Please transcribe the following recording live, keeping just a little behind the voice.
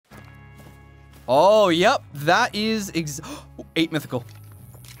Oh, yep. That is 8 mythical.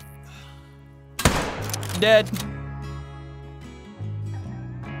 Dead.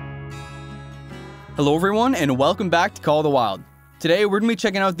 Hello, everyone, and welcome back to Call of the Wild. Today, we're going to be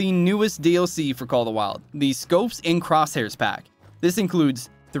checking out the newest DLC for Call of the Wild, the Scopes and Crosshairs Pack. This includes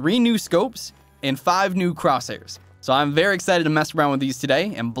 3 new scopes and 5 new crosshairs. So I'm very excited to mess around with these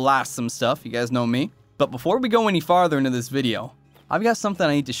today and blast some stuff. You guys know me. But before we go any farther into this video, I've got something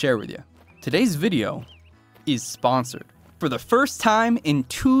I need to share with you. Today's video is sponsored. For the first time in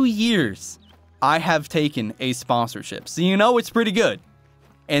 2 years, I have taken a sponsorship. So you know it's pretty good.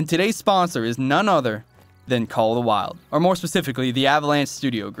 And today's sponsor is none other than Call of the Wild. Or more specifically, the Avalanche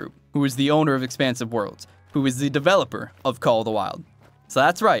Studio Group, who is the owner of Expansive Worlds, who is the developer of Call of the Wild. So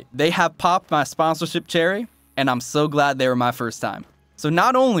that's right, they have popped my sponsorship cherry, and I'm so glad they were my first time. So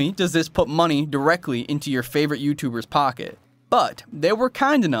not only does this put money directly into your favorite YouTuber's pocket, but they were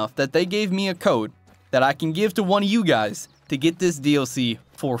kind enough that they gave me a code that I can give to one of you guys to get this DLC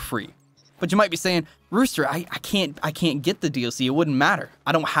for free. But you might be saying, Rooster, I can't get the DLC, it wouldn't matter.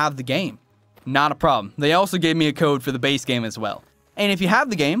 I don't have the game. Not a problem. They also gave me a code for the base game as well. And if you have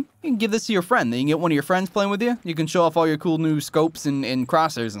the game, you can give this to your friend. Then you can get one of your friends playing with you. You can show off all your cool new scopes and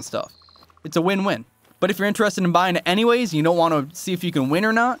crosshairs and stuff. It's a win-win. But if you're interested in buying it anyways, you don't want to see if you can win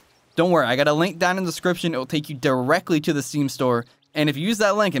or not, don't worry. I got a link down in the description. It will take you directly to the Steam store. And if you use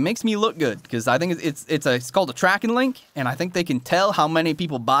that link, it makes me look good because I think it's called a tracking link, and I think they can tell how many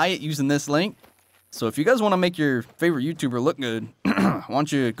people buy it using this link. So if you guys want to make your favorite YouTuber look good, why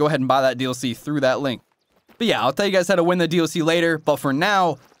don't you go ahead and buy that DLC through that link. But yeah, I'll tell you guys how to win the DLC later. But for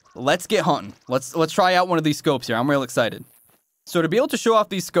now, let's get hunting. Let's try out one of these scopes here. I'm real excited. So to be able to show off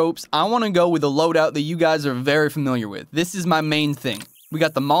these scopes, I want to go with a loadout that you guys are very familiar with. This is my main thing. We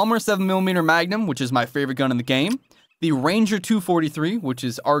got the Malmer 7mm Magnum, which is my favorite gun in the game. The Ranger 243, which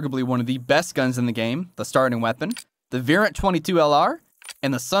is arguably one of the best guns in the game, the starting weapon, the Virant 22 LR,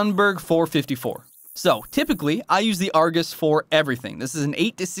 and the Sundberg 454. So, typically, I use the Argus for everything. This is an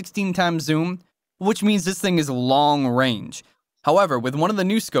 8 to 16 times zoom, which means this thing is long range. However, with one of the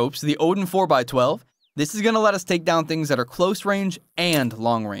new scopes, the Odin 4x12, this is going to let us take down things that are close range and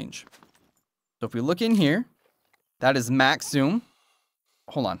long range. So if we look in here, that is max zoom.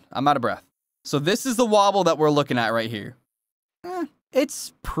 Hold on, I'm out of breath. So this is the wobble that we're looking at right here.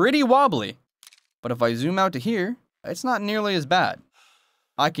 It's pretty wobbly. But if I zoom out to here, it's not nearly as bad.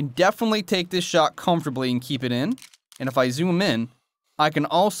 I can definitely take this shot comfortably and keep it in. And if I zoom in, I can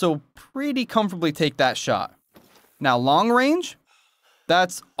also pretty comfortably take that shot. Now, long range,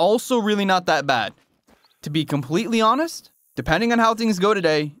 that's also really not that bad. To be completely honest, depending on how things go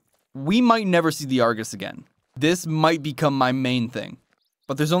today, we might never see the Argus again. This might become my main thing.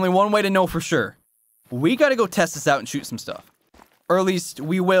 But there's only one way to know for sure. We gotta go test this out and shoot some stuff. Or at least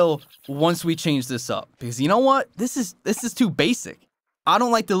we will once we change this up. Because you know what? This is too basic. I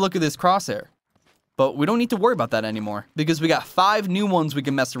don't like the look of this crosshair. But we don't need to worry about that anymore. Because we got 5 new ones we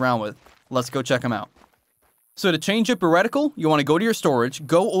can mess around with. Let's go check them out. So to change up your reticle, you want to go to your storage,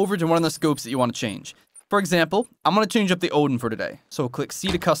 go over to one of the scopes that you want to change. For example, I'm going to change up the Odin for today. So click C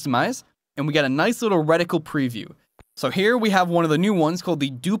to customize. And we got a nice little reticle preview. So here we have one of the new ones called the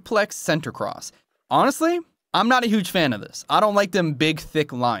Duplex Center Cross. Honestly, I'm not a huge fan of this. I don't like them big,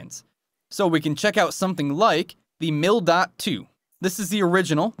 thick lines. So we can check out something like the Mil.2. This is the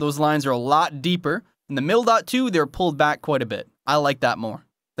original. Those lines are a lot deeper. In the Mil.2, they're pulled back quite a bit. I like that more.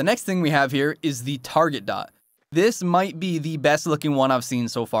 The next thing we have here is the Target Dot. This might be the best looking one I've seen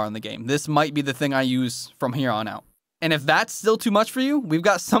so far in the game. This might be the thing I use from here on out. And if that's still too much for you, we've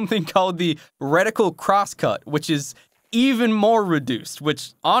got something called the Reticle Crosscut, which is even more reduced,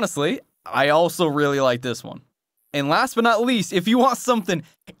 which honestly, I also really like this one. And last but not least, if you want something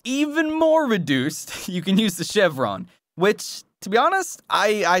even more reduced, you can use the Chevron, which, to be honest,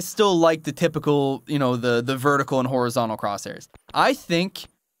 I still like the typical, you know, the vertical and horizontal crosshairs. I think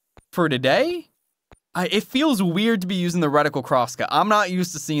for today, it feels weird to be using the Reticle Crosscut. I'm not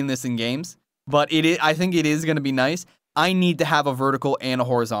used to seeing this in games. But I think it is going to be nice. I need to have a vertical and a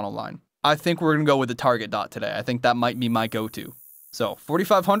horizontal line. I think we're going to go with the Target Dot today. I think that might be my go-to. So,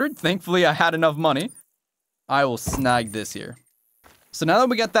 4,500. Thankfully, I had enough money. I will snag this here. So now that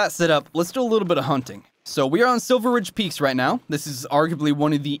we got that set up, let's do a little bit of hunting. So we are on Silver Ridge Peaks right now. This is arguably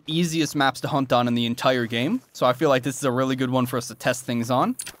one of the easiest maps to hunt on in the entire game. So I feel like this is a really good one for us to test things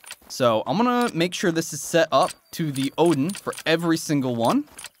on. So I'm going to make sure this is set up to the Odin for every single one.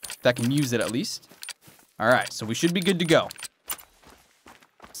 That can use it at least. Alright, so we should be good to go.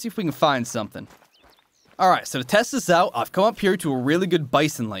 Let's see if we can find something. Alright, so to test this out, I've come up here to a really good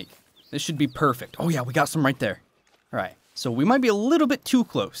bison lake. This should be perfect. Oh yeah, we got some right there. Alright, So we might be a little bit too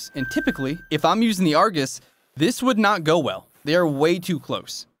close. And typically, if I'm using the Argus, this would not go well. They are way too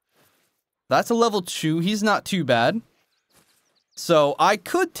close. That's a level 2. He's not too bad. So I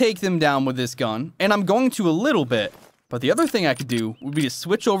could take them down with this gun, and I'm going to a little bit. But the other thing I could do would be to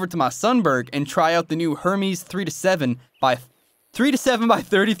switch over to my Sunberg and try out the new Hermes 3-7 by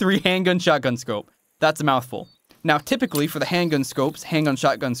 33 handgun shotgun scope. That's a mouthful. Now, typically for the handgun scopes, handgun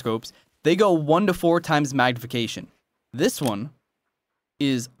shotgun scopes, they go 1 to 4 times magnification. This one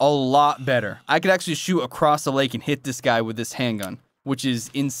is a lot better. I could actually shoot across the lake and hit this guy with this handgun, which is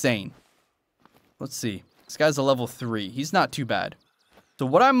insane. Let's see. This guy's a level 3. He's not too bad. So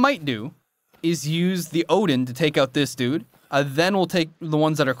what I might do is use the Odin to take out this dude. Then we'll take the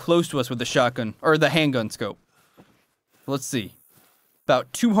ones that are close to us with the shotgun, or the handgun scope. Let's see.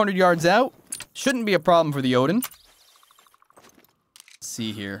 About 200 yards out. Shouldn't be a problem for the Odin. Let's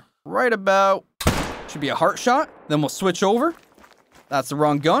see here. Right about... should be a heart shot. Then we'll switch over. That's the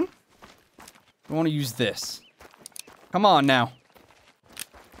wrong gun. I want to use this. Come on now.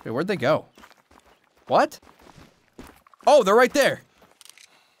 Wait, where'd they go? What? Oh, they're right there.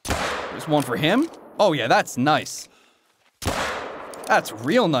 There's one for him. Oh, yeah, that's nice. That's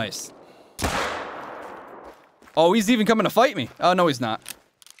real nice. Oh, he's even coming to fight me. Oh, no, he's not.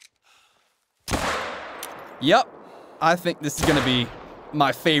 Yep. I think this is going to be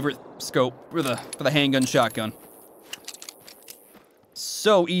my favorite scope for the handgun shotgun.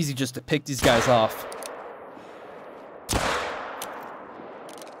 So easy just to pick these guys off.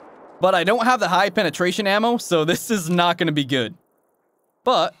 But I don't have the high penetration ammo, so this is not going to be good.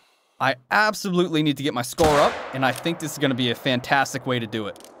 But I absolutely need to get my score up, and I think this is going to be a fantastic way to do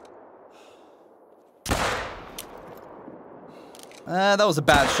it. That was a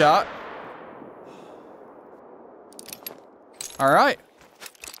bad shot. All right.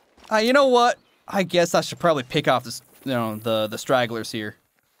 You know what? I guess I should probably pick off this, the stragglers here.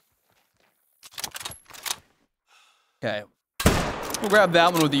 Okay. We'll grab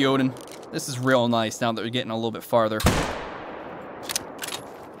that one with the Odin. This is real nice now that we're getting a little bit farther.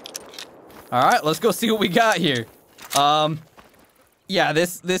 All right, let's go see what we got here. Yeah,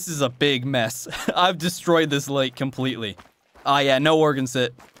 this is a big mess. I've destroyed this lake completely. Yeah, no organ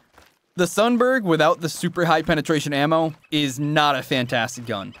sit. The Sunberg without the super high penetration ammo is not a fantastic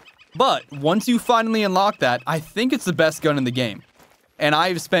gun. But once you finally unlock that, I think it's the best gun in the game. And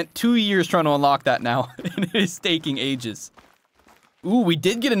I've spent 2 years trying to unlock that now, and it is taking ages. Ooh, we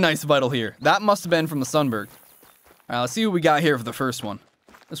did get a nice vital here. That must have been from the Sunberg. Alright, let's see what we got here for the first one.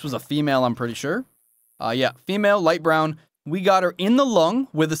 This was a female, I'm pretty sure. Yeah, female, light brown. We got her in the lung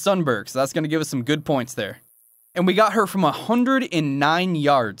with the Sunberg, so that's going to give us some good points there. And we got her from 109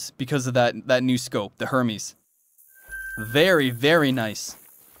 yards because of that new scope, the Hermes. Very, very nice.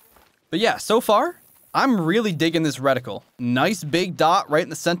 But yeah, so far, I'm really digging this reticle. Nice big dot right in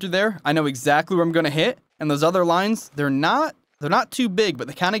the center there. I know exactly where I'm going to hit. And those other lines, they're not too big, but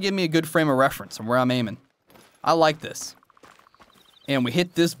they kind of give me a good frame of reference on where I'm aiming. I like this. And we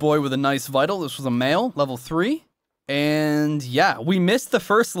hit this boy with a nice vital. This was a male, level 3. And yeah, we missed the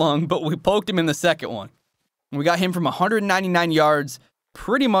first lung, but we poked him in the second one. And we got him from 199 yards,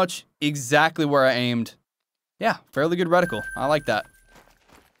 pretty much exactly where I aimed. Yeah, fairly good reticle. I like that.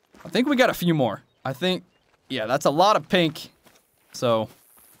 I think we got a few more. I think, yeah, that's a lot of pink. So.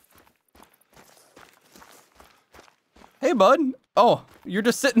 Hey, bud. Oh, you're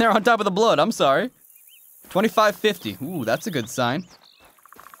just sitting there on top of the blood. I'm sorry. 2550. Ooh, that's a good sign.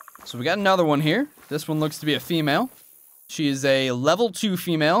 So we got another one here. This one looks to be a female. She is a level 2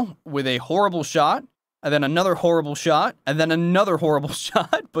 female with a horrible shot. And then another horrible shot. And then another horrible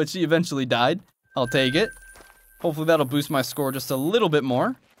shot. But she eventually died. I'll take it. Hopefully that'll boost my score just a little bit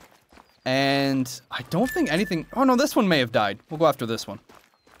more. And I don't think anything... Oh, no, this one may have died. We'll go after this one.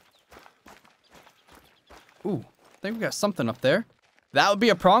 Ooh, I think we got something up there. That would be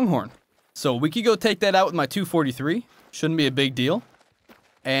a pronghorn. So we could go take that out with my 243. Shouldn't be a big deal.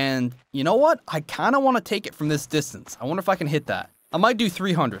 And you know what? I kind of want to take it from this distance. I wonder if I can hit that. I might do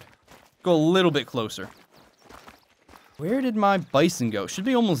 300. Go a little bit closer. Where did my bison go? Should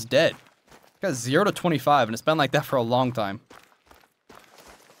be almost dead. Got 0 to 25, and it's been like that for a long time.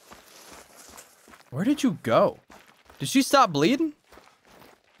 Where did you go? Did she stop bleeding?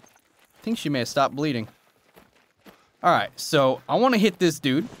 I think she may have stopped bleeding. Alright, so I want to hit this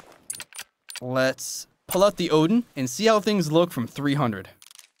dude. Let's pull out the Odin and see how things look from 300.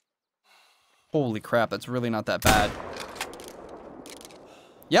 Holy crap, that's really not that bad.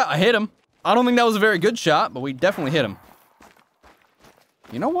 Yeah, I hit him. I don't think that was a very good shot, but we definitely hit him.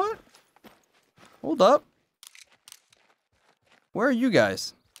 You know what? Hold up. Where are you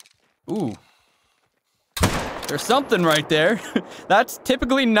guys? Ooh. There's something right there. That's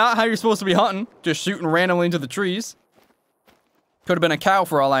typically not how you're supposed to be hunting. Just shooting randomly into the trees. Could have been a cow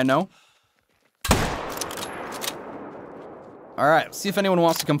for all I know. Alright, let's see if anyone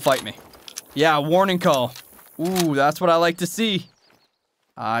wants to come fight me. Yeah, warning call. Ooh, that's what I like to see.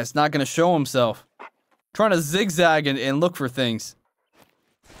 It's not gonna show himself. Trying to zigzag and look for things.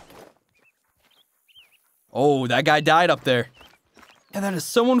 Oh, that guy died up there. And that is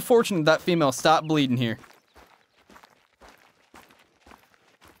so unfortunate that female stopped bleeding here.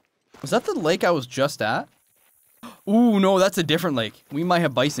 Was that the lake I was just at? Ooh, no, that's a different lake. We might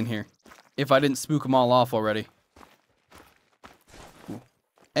have bison here. If I didn't spook them all off already. Ooh.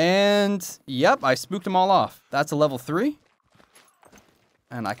 And, yep, I spooked them all off. That's a level 3.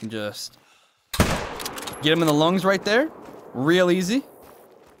 And I can just get him in the lungs right there. Real easy.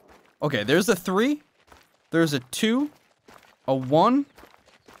 Okay, there's a 3. There's a 2. A 1.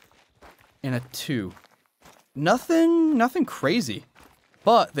 And a 2. Nothing crazy.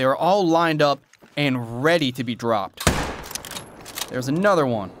 But they are all lined up and ready to be dropped. There's another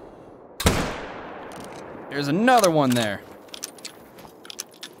one. There's another one there.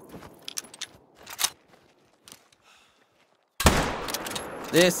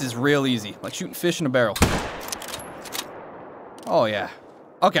 This is real easy. Like shooting fish in a barrel. Oh, yeah.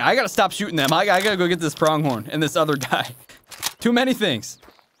 Okay, I gotta stop shooting them. I gotta go get this pronghorn and this other guy. Too many things.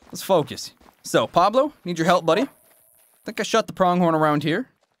 Let's focus. So, Pablo, need your help, buddy. I think I shot the pronghorn around here.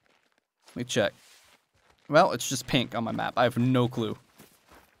 Let me check. Well, it's just pink on my map. I have no clue.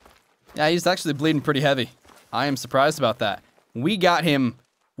 Yeah, he's actually bleeding pretty heavy. I am surprised about that. We got him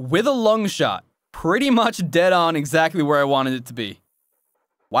with a lung shot. Pretty much dead on exactly where I wanted it to be.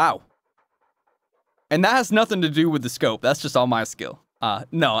 Wow. And that has nothing to do with the scope. That's just all my skill.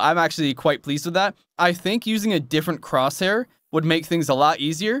 No, I'm actually quite pleased with that. I think using a different crosshair would make things a lot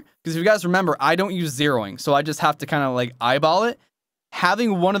easier. Because if you guys remember, I don't use zeroing. So I just have to kind of like eyeball it.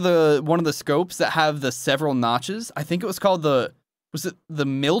 Having one of the scopes that have the several notches, I think it was called was it the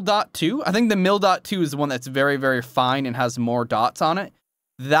µ.2? I think the µ.2 is the one that's very, very fine and has more dots on it.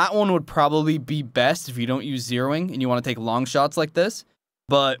 That one would probably be best if you don't use zeroing and you want to take long shots like this.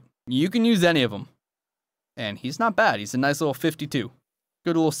 But you can use any of them. And he's not bad. He's a nice little 52.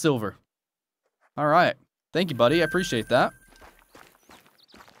 Good little silver. All right. Thank you, buddy. I appreciate that.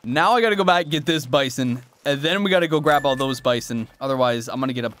 Now I gotta go back and get this bison. And then we gotta go grab all those bison. Otherwise, I'm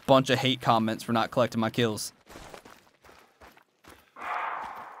gonna get a bunch of hate comments for not collecting my kills.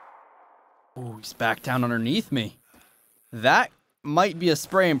 Oh, he's back down underneath me. That might be a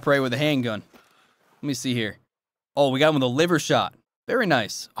spray and pray with a handgun. Let me see here. Oh, we got him with a liver shot. Very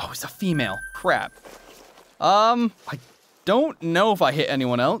nice. Oh, it's a female. Crap. I don't know if I hit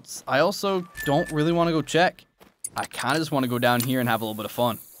anyone else. I also don't really want to go check. I kind of just want to go down here and have a little bit of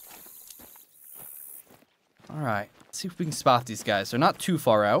fun. Alright, let's see if we can spot these guys. They're not too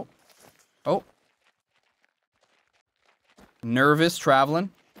far out. Oh. Nervous traveling.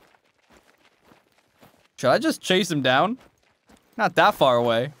 Should I just chase him down? Not that far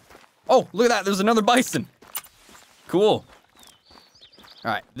away. Oh, look at that. There's another bison. Cool.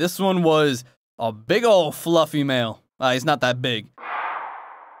 Alright, this one was a big old fluffy male. He's not that big.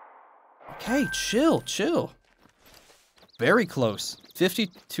 Okay, chill. Very close. 50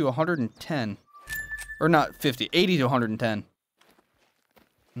 to 110. Or not 50, 80 to 110.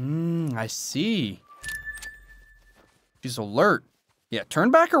 I see. She's alert. Yeah,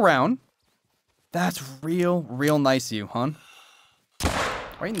 turn back around. That's real nice of you, hon.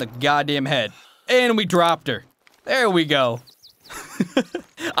 Right in the goddamn head. And we dropped her. There we go.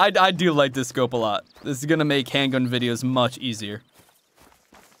 I do like this scope a lot. This is gonna make handgun videos much easier.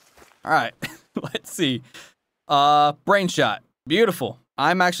 Alright, let's see. Brain shot. Beautiful.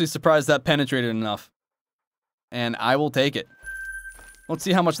 I'm actually surprised that penetrated enough. And I will take it. Let's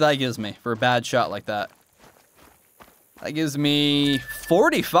see how much that gives me for a bad shot like that. That gives me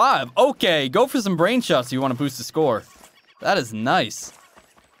 45. Okay, go for some brain shots if you want to boost the score. That is nice.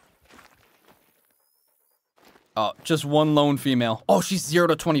 Oh, just one lone female. Oh, she's 0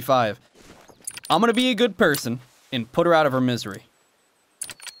 to 25. I'm going to be a good person and put her out of her misery.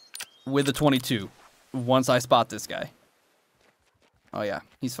 With a 22. Once I spot this guy. Oh, yeah,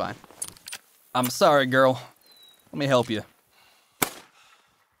 he's fine. I'm sorry, girl. Let me help you. A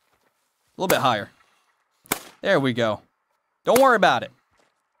little bit higher. There we go. Don't worry about it.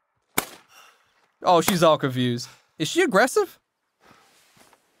 Oh, she's all confused. Is she aggressive?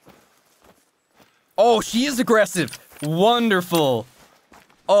 Oh, she is aggressive. Wonderful.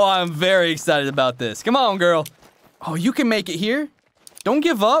 Oh, I'm very excited about this. Come on, girl. Oh, you can make it here. Don't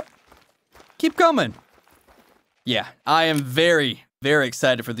give up. Keep coming. Yeah, I am very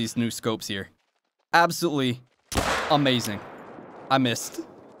excited for these new scopes here. Absolutely Amazing. I missed.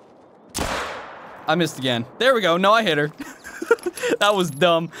 I missed again. There we go. No, I hit her. That was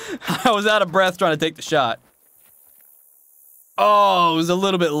dumb. I was out of breath trying to take the shot. Oh, it was a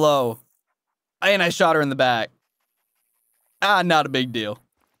little bit low. And I shot her in the back. Ah, not a big deal.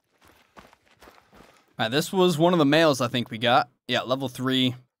 All right, this was one of the males I think we got. Yeah, level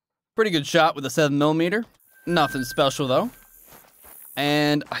 3. Pretty good shot with a 7mm. Nothing special, though.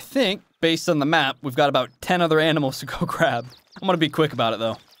 And I think, based on the map, we've got about 10 other animals to go grab. I'm gonna be quick about it,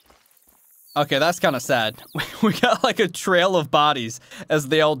 though. Okay, that's kind of sad. We got like a trail of bodies as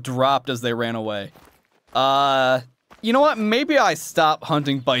they all dropped as they ran away. You know what? Maybe I stop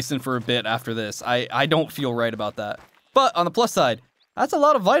hunting bison for a bit after this. I don't feel right about that. But on the plus side, that's a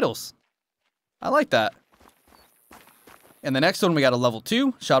lot of vitals. I like that. And the next one, we got a level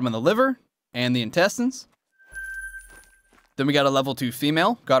 2. Shot him in the liver and the intestines. Then we got a level 2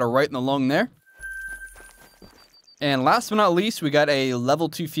 female. Got her right in the lung there. And last but not least, we got a level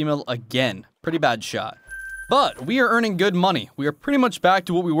 2 female again. Pretty bad shot. But we are earning good money. We are pretty much back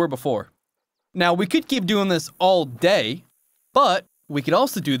to what we were before. Now, we could keep doing this all day, but we could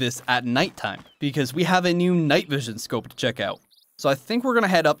also do this at nighttime because we have a new night vision scope to check out. So I think we're going to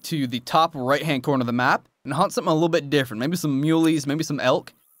head up to the top right-hand corner of the map and hunt something a little bit different. Maybe some muleys, maybe some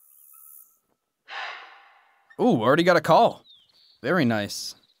elk. Ooh, already got a call. Very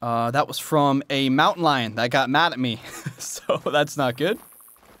nice. That was from a mountain lion that got mad at me, so that's not good.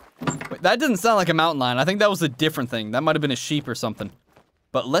 Wait, that didn't sound like a mountain lion. I think that was a different thing. That might have been a sheep or something.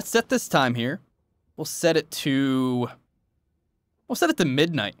 But let's set this time here. We'll set it to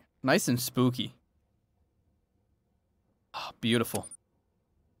midnight. Nice and spooky. Oh, beautiful.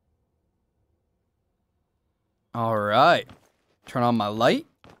 All right. Turn on my light.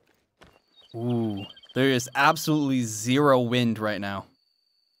 Ooh, there is absolutely zero wind right now.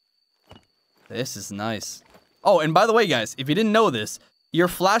 This is nice. Oh, and by the way, guys, if you didn't know this, your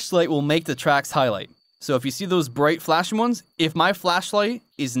flashlight will make the tracks highlight. So if you see those bright flashing ones, if my flashlight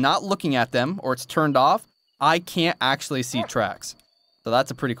is not looking at them or it's turned off, I can't actually see tracks. So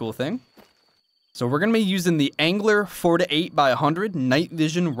that's a pretty cool thing. So we're going to be using the Angler 4-8x100 night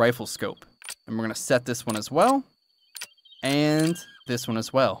vision rifle scope. And we're going to set this one as well. And this one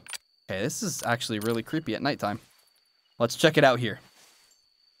as well. Okay, this is actually really creepy at nighttime. Let's check it out here.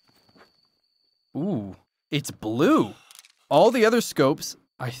 Ooh, it's blue. All the other scopes,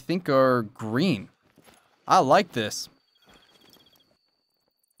 I think, are green. I like this.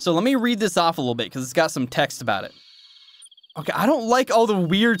 So let me read this off a little bit because it's got some text about it. Okay, I don't like all the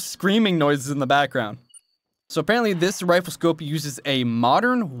weird screaming noises in the background. So apparently this rifle scope uses a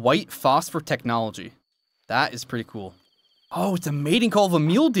modern white phosphor technology. That is pretty cool. Oh, it's a mating call of a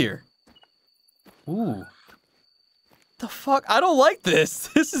mule deer. Ooh. The fuck? I don't like this.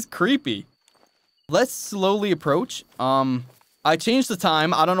 This is creepy. Let's slowly approach. I changed the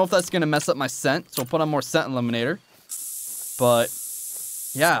time. I don't know if that's going to mess up my scent, so I'll put on more scent eliminator. But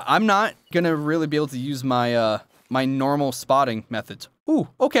yeah, I'm not going to really be able to use my my normal spotting methods. Ooh,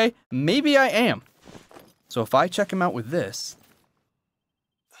 okay. Maybe I am. So if I check him out with this,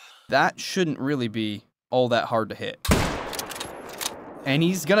 that shouldn't really be all that hard to hit. And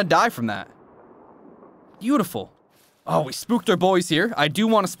he's going to die from that. Beautiful. Oh, we spooked our boys here. I do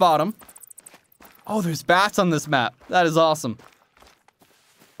want to spot them. Oh, there's bats on this map. That is awesome.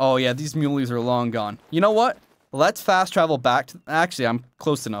 Oh, yeah, these muleys are long gone. You know what? Let's fast travel back to... Actually, I'm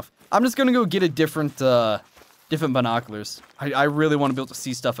close enough. I'm just going to go get a different binoculars. I really want to be able to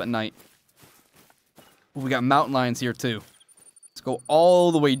see stuff at night. Ooh, we got mountain lions here, too. Let's go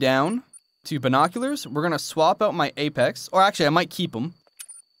all the way down to binoculars. We're going to swap out my Apex. Or actually, I might keep them.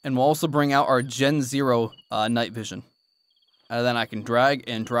 And we'll also bring out our Gen 0 night vision. And then I can drag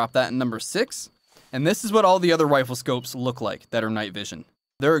and drop that in number 6. And this is what all the other rifle scopes look like that are night vision.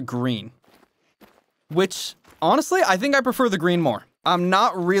 They're green. Which, honestly, I think I prefer the green more. I'm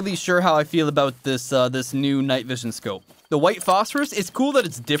not really sure how I feel about this this new night vision scope. The white phosphorus, it's cool that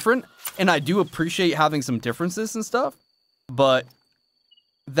it's different, and I do appreciate having some differences and stuff, but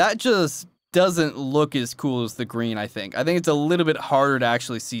that just doesn't look as cool as the green, I think. I think it's a little bit harder to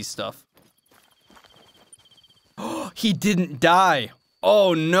actually see stuff. He didn't die.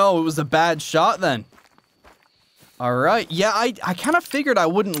 Oh no, it was a bad shot then. All right, yeah, I kind of figured I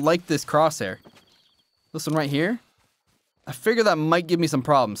wouldn't like this crosshair. This one right here. I figure that might give me some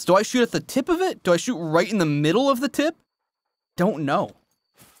problems. Do I shoot at the tip of it? Do I shoot right in the middle of the tip? Don't know.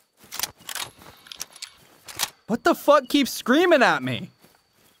 What the fuck keeps screaming at me?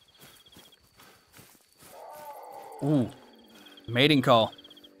 Ooh, mating call.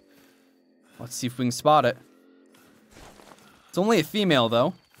 Let's see if we can spot it. It's only a female,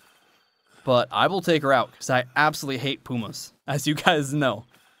 though. but I will take her out because I absolutely hate pumas, as you guys know.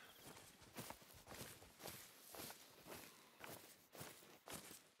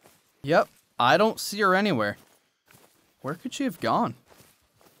 Yep, I don't see her anywhere. Where could she have gone?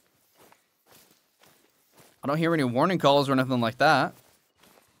 I don't hear any warning calls or anything like that.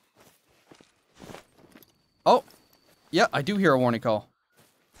 Oh, yeah, I do hear a warning call.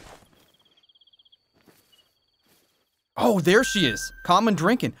 Oh, there she is. Common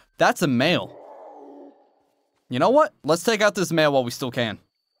drinking. That's a male. You know what? Let's take out this male while we still can.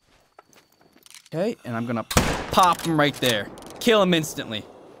 Okay, and I'm gonna pop him right there. Kill him instantly.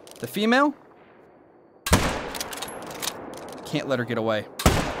 The female? Can't let her get away.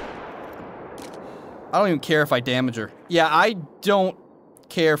 I don't even care if I damage her. Yeah, I don't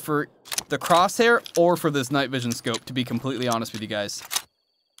care for the crosshair or for this night vision scope, to be completely honest with you guys.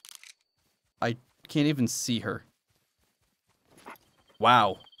 I can't even see her.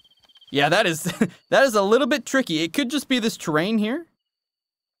 Wow. Yeah, that is that is a little bit tricky. It could just be this terrain here.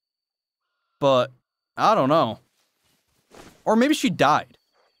 But I don't know. Or maybe she died.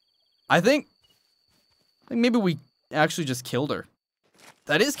 I think maybe we actually just killed her.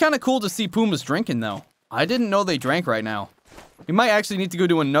 That is kind of cool to see pumas drinking, though. I didn't know they drank right now. We might actually need to go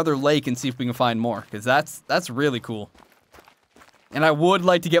to another lake and see if we can find more, because that's really cool. And I would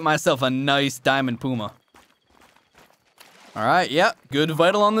like to get myself a nice diamond puma. All right, yeah, good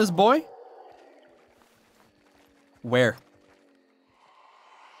vital on this boy. Where?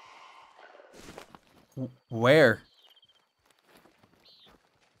 Where?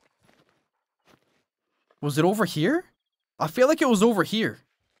 Was it over here? I feel like it was over here.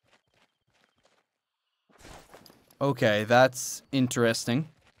 Okay, that's interesting.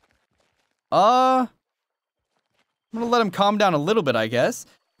 I'm gonna let him calm down a little bit, I guess.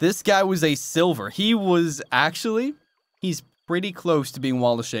 This guy was a silver. He was actually, he's pretty close to being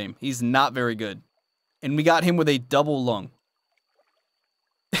wall of shame. He's not very good. And we got him with a double lung.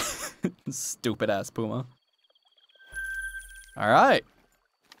 Stupid ass puma. All right.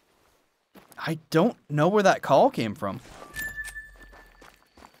 I don't know where that call came from.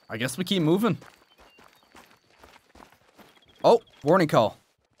 I guess we keep moving. Oh, warning call.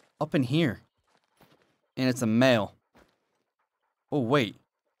 Up in here. And it's a male. Oh, wait.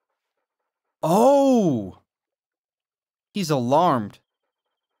 Oh! He's alarmed.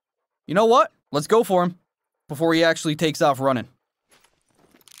 You know what? Let's go for him before he actually takes off running.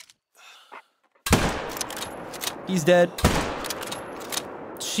 He's dead.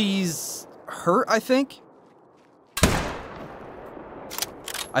 She's hurt, I think.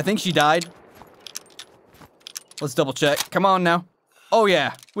 I think she died. Let's double check. Come on now. Oh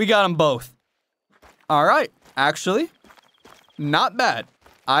yeah, we got them both. All right, actually, not bad.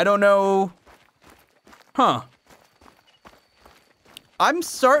 I don't know. Huh. I'm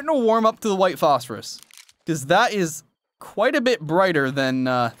starting to warm up to the white phosphorus, because that is quite a bit brighter than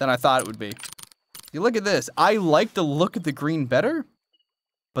I thought it would be. You look at this. I like the look of the green better,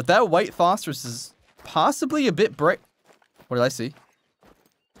 but that white phosphorus is possibly a bit bright. What did I see?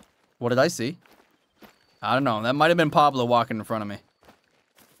 What did I see? I don't know. That might have been Pablo walking in front of me.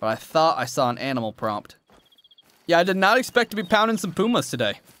 But I thought I saw an animal prompt. Yeah, I did not expect to be pounding some pumas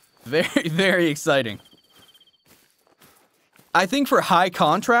today. Very, very exciting. I think for high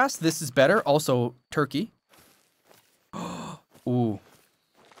contrast, this is better. Also, turkey. Ooh.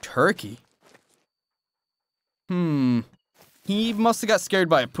 Turkey? He must have got scared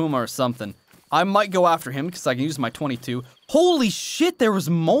by a puma or something. I might go after him because I can use my 22. Holy shit, there was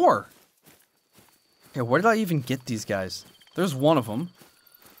more! Okay, where did I even get these guys? There's one of them.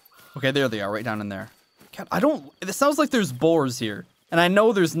 Okay, there they are, right down in there. God, it sounds like there's boars here. And I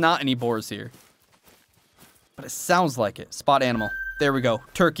know there's not any boars here. But it sounds like it. Spot animal. There we go.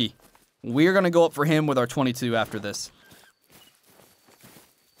 Turkey. We're gonna go up for him with our 22 after this.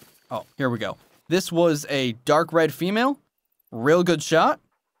 Oh, here we go. This was a dark red female. Real good shot.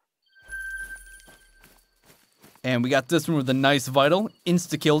 And we got this one with a nice vital.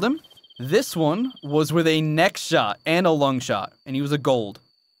 Insta-killed him. This one was with a neck shot and a lung shot. And he was a gold.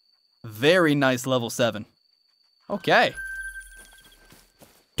 Very nice level 7. Okay.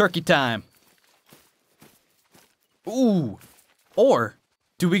 Turkey time. Ooh. Or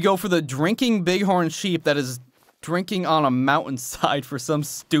do we go for the drinking bighorn sheep that is drinking on a mountainside for some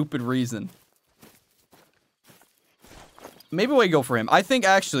stupid reason? Maybe we go for him. I think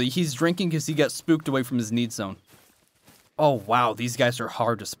actually he's drinking because he got spooked away from his need zone. Oh wow, these guys are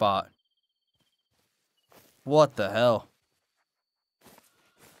hard to spot. What the hell?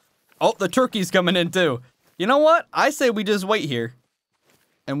 Oh, the turkey's coming in too. You know what? I say we just wait here.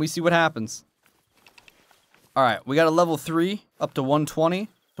 And we see what happens. Alright, we got a level 3 up to 120.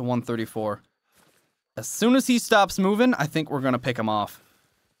 to 134. As soon as he stops moving, I think we're going to pick him off.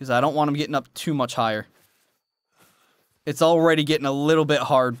 Because I don't want him getting up too much higher. It's already getting a little bit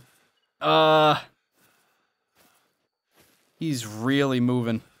hard. He's really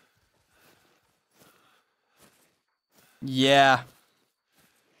moving. Yeah.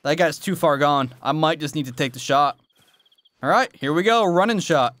 That guy's too far gone. I might just need to take the shot. Alright, here we go. Running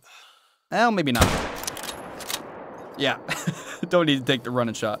shot. Well, maybe not. Yeah. Don't need to take the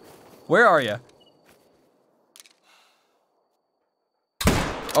running shot. Where are you?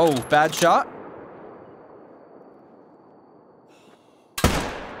 Oh, bad shot.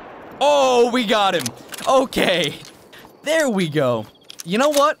 Oh, we got him. Okay. There we go. You know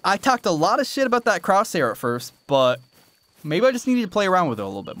what? I talked a lot of shit about that crosshair at first, but maybe I just needed to play around with it a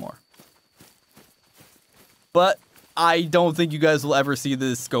little bit more. But I don't think you guys will ever see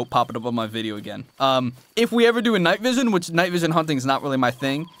this scope popping up on my video again. If we ever do a night vision, which night vision hunting is not really my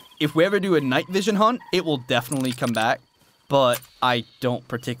thing, if we ever do a night vision hunt, it will definitely come back. But I don't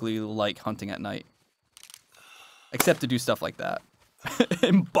particularly like hunting at night. Except to do stuff like that.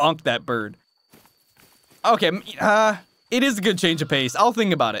 And bonk that bird. Okay, it is a good change of pace. I'll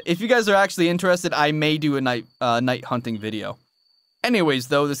think about it. If you guys are actually interested, I may do a night hunting video. Anyways,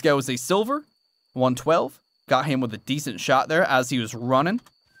 though, this guy was a silver, 112. Got him with a decent shot there as he was running.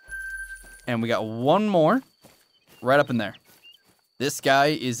 And we got one more right up in there. This guy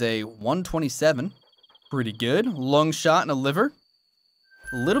is a 127. Pretty good. Lung shot and a liver.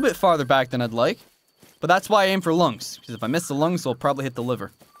 A little bit farther back than I'd like. But that's why I aim for lungs. Because if I miss the lungs, I'll probably hit the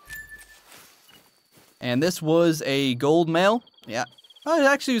liver. And this was a gold male. Yeah. Oh, it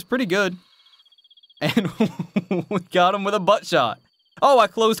actually was pretty good. And we got him with a butt shot. Oh, I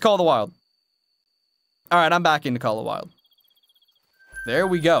closed Call of the Wild. Alright, I'm back into Call of the Wild. There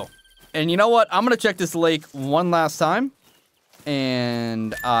we go. And you know what? I'm going to check this lake one last time.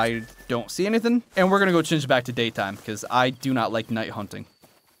 And I don't see anything. And we're going to go change it back to daytime. Because I do not like night hunting.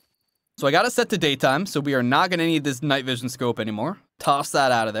 So I got it set to daytime. So we are not going to need this night vision scope anymore. Toss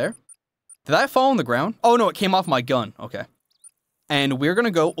that out of there. Did I fall on the ground? Oh, no, it came off my gun. Okay. And we're going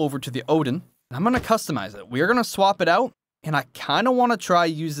to go over to the Odin. And I'm going to customize it. We're going to swap it out. And I kind of want to try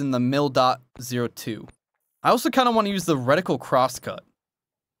using the ⁿᵃⁿᵃ. I also kind of want to use the reticle crosscut.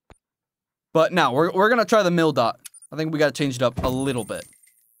 But no, we're going to try the ⁿᵃ. I think we got to change it up a little bit.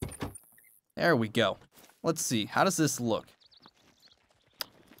 There we go. Let's see. How does this look?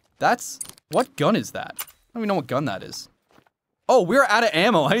 What gun is that? I don't even know what gun that is. Oh, we're out of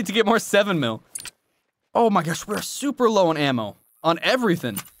ammo. I need to get more 7mm. Oh my gosh, we're super low on ammo. On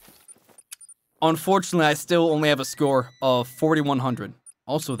everything. Unfortunately, I still only have a score of 4,100.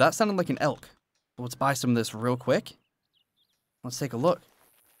 Also, that sounded like an elk. Let's buy some of this real quick. Let's take a look.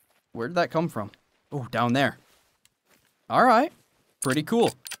 Where did that come from? Oh, down there. Alright. Pretty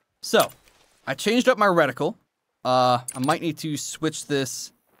cool. So, I changed up my reticle. I might need to switch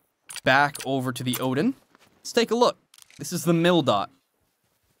this back over to the Odin. Let's take a look. This is the ⁿᵃⁿᵃ.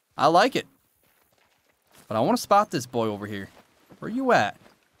 I like it. But I want to spot this boy over here. Where you at?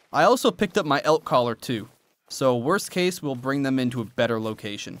 I also picked up my elk collar too. So worst case, we'll bring them into a better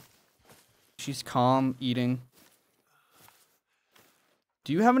location. She's calm, eating.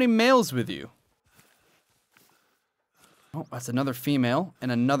 Do you have any males with you? Oh, that's another female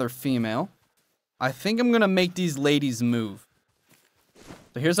and another female. I think I'm going to make these ladies move.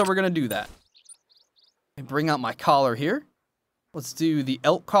 So here's how we're going to do that. I bring out my collar here. Let's do the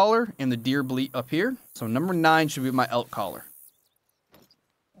elk collar and the deer bleat up here. So number 9 should be my elk collar.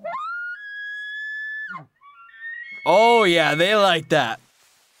 Oh yeah, they like that.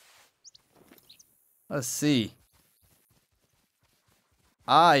 Let's see.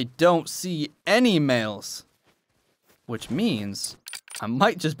 I don't see any males. Which means I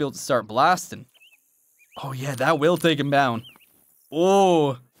might just be able to start blasting. Oh yeah, that will take him down.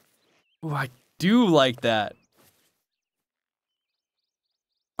 Oh, I do like that.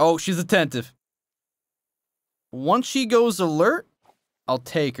 Oh, she's attentive. Once she goes alert, I'll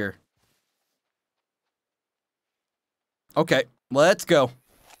take her. Okay, let's go.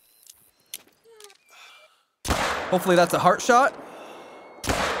 Hopefully that's a heart shot.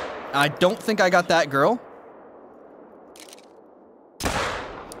 I don't think I got that girl.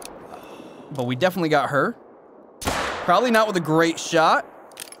 But we definitely got her. Probably not with a great shot.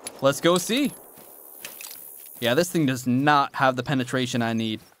 Let's go see. Yeah, this thing does not have the penetration I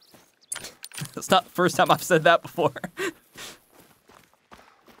need. It's not the first time I've said that before.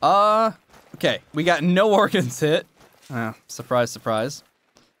 Okay. We got no organs hit. Surprise, surprise.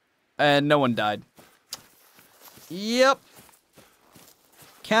 And no one died. Yep.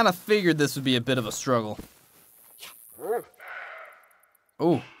 Kind of figured this would be a bit of a struggle.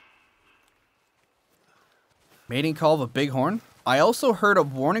 Ooh. Mating call of a bighorn. I also heard a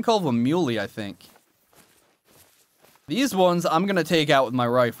warning call of a muley, I think. These ones I'm going to take out with my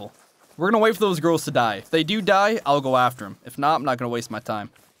rifle. We're going to wait for those girls to die. If they do die, I'll go after them. If not, I'm not going to waste my time.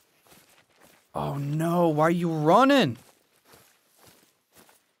 Oh no, why are you running?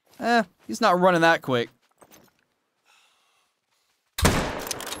 He's not running that quick.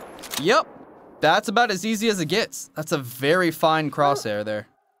 Yep, that's about as easy as it gets. That's a very fine crosshair there.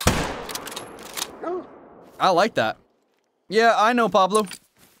 I like that. Yeah, I know, Pablo.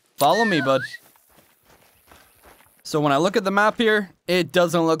 Follow me, bud. So when I look at the map here, it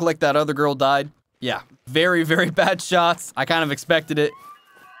doesn't look like that other girl died. Yeah, very, very bad shots. I kind of expected it.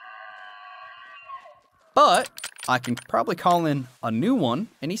 But I can probably call in a new one,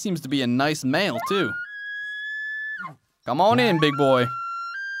 and he seems to be a nice male, too. Come on in, big boy.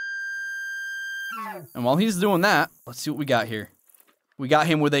 And while he's doing that, let's see what we got here. We got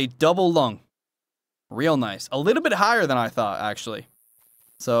him with a double lung. Real nice. A little bit higher than I thought, actually.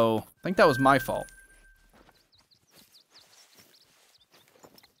 So, I think that was my fault.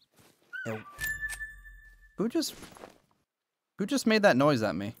 Yo. Who just made that noise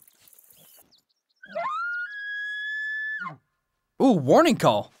at me? Ooh, warning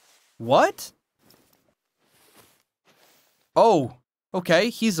call. What? Oh, okay,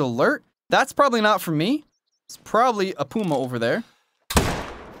 he's alert. That's probably not for me. It's probably a puma over there.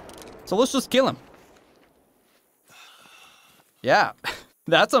 So let's just kill him. Yeah,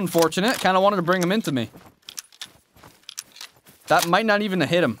 that's unfortunate. Kind of wanted to bring him into me. That might not even have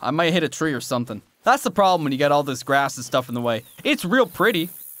hit him. I might hit a tree or something. That's the problem when you got all this grass and stuff in the way. It's real pretty,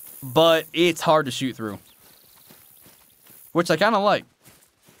 but it's hard to shoot through. Which I kind of like.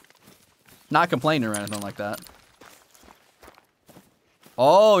 Not complaining or anything like that.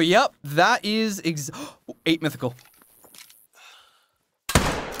 Oh, yep. That is 8 mythical.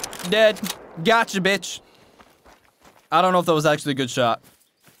 Dead. Gotcha, bitch. I don't know if that was actually a good shot.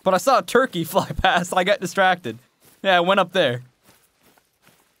 But I saw a turkey fly past. I got distracted. Yeah, I went up there.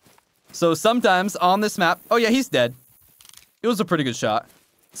 So sometimes on this map... Oh, yeah, he's dead. It was a pretty good shot.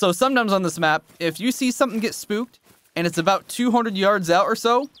 So sometimes on this map, if you see something get spooked, and it's about 200 yards out or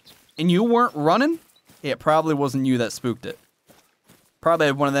so, and you weren't running, it probably wasn't you that spooked it. Probably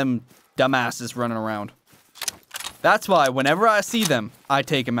had one of them dumbasses running around. That's why whenever I see them, I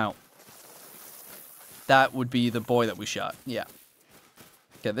take them out. That would be the boy that we shot. Yeah.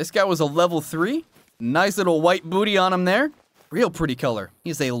 Okay, this guy was a level 3. Nice little white booty on him there. Real pretty color.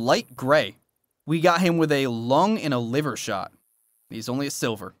 He's a light gray. We got him with a lung and a liver shot. He's only a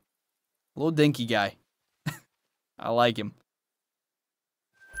silver. Little dinky guy. I like him.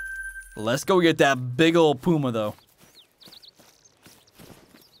 Let's go get that big old puma, though.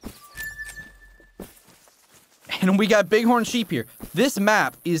 And we got bighorn sheep here. This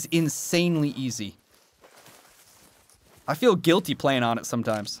map is insanely easy. I feel guilty playing on it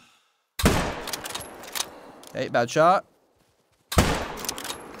sometimes. Hey, bad shot.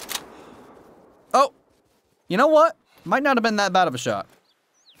 Oh, you know what? Might not have been that bad of a shot.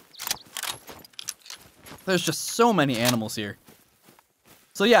 There's just so many animals here.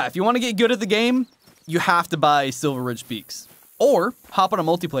 So yeah, if you want to get good at the game, you have to buy Silver Ridge Peaks. Or hop on a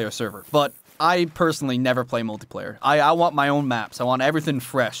multiplayer server. But I personally never play multiplayer. I want my own maps. I want everything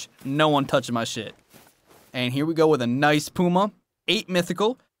fresh. No one touching my shit. And here we go with a nice puma. 8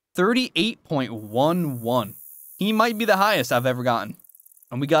 mythical. 38.11. He might be the highest I've ever gotten.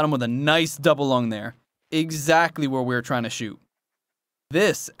 And we got him with a nice double lung there. Exactly where we were trying to shoot.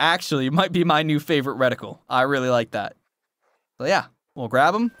 This actually might be my new favorite reticle. I really like that. So yeah, we'll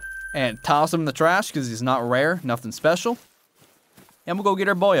grab him and toss him in the trash because he's not rare, nothing special. And we'll go get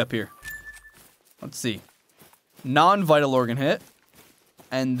our boy up here. Let's see. Non-vital organ hit.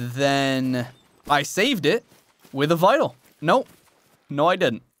 And then I saved it with a vital. Nope. No, I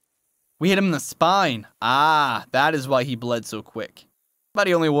didn't. We hit him in the spine. Ah, that is why he bled so quick. But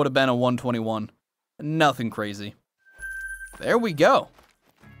he only would have been a 121. Nothing crazy. There we go.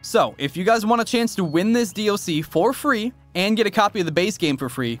 So, if you guys want a chance to win this DLC for free and get a copy of the base game for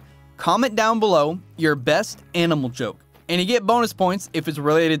free, comment down below your best animal joke. And you get bonus points if it's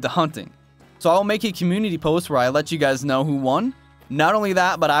related to hunting. So I'll make a community post where I let you guys know who won. Not only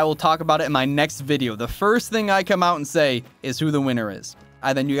that, but I will talk about it in my next video. The first thing I come out and say is who the winner is.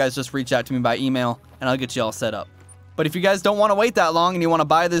 And then you guys just reach out to me by email and I'll get you all set up. But if you guys don't want to wait that long and you want to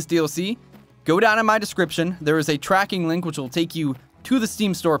buy this DLC, go down in my description. There is a tracking link which will take you to the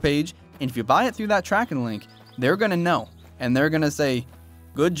Steam store page. And if you buy it through that tracking link, they're going to know. And they're going to say,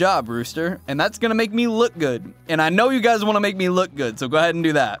 good job, Rooster. And that's going to make me look good. And I know you guys want to make me look good, so go ahead and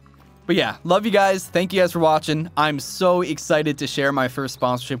do that. But yeah, love you guys. Thank you guys for watching. I'm so excited to share my first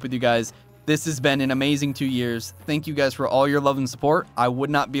sponsorship with you guys. This has been an amazing 2 years. Thank you guys for all your love and support. I would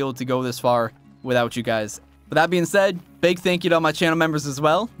not be able to go this far without you guys. With that being said, big thank you to all my channel members as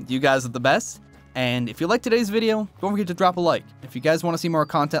well. You guys are the best. And if you liked today's video, don't forget to drop a like. If you guys want to see more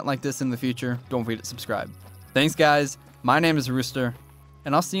content like this in the future, don't forget to subscribe. Thanks guys. My name is Rooster,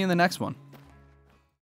 and I'll see you in the next one.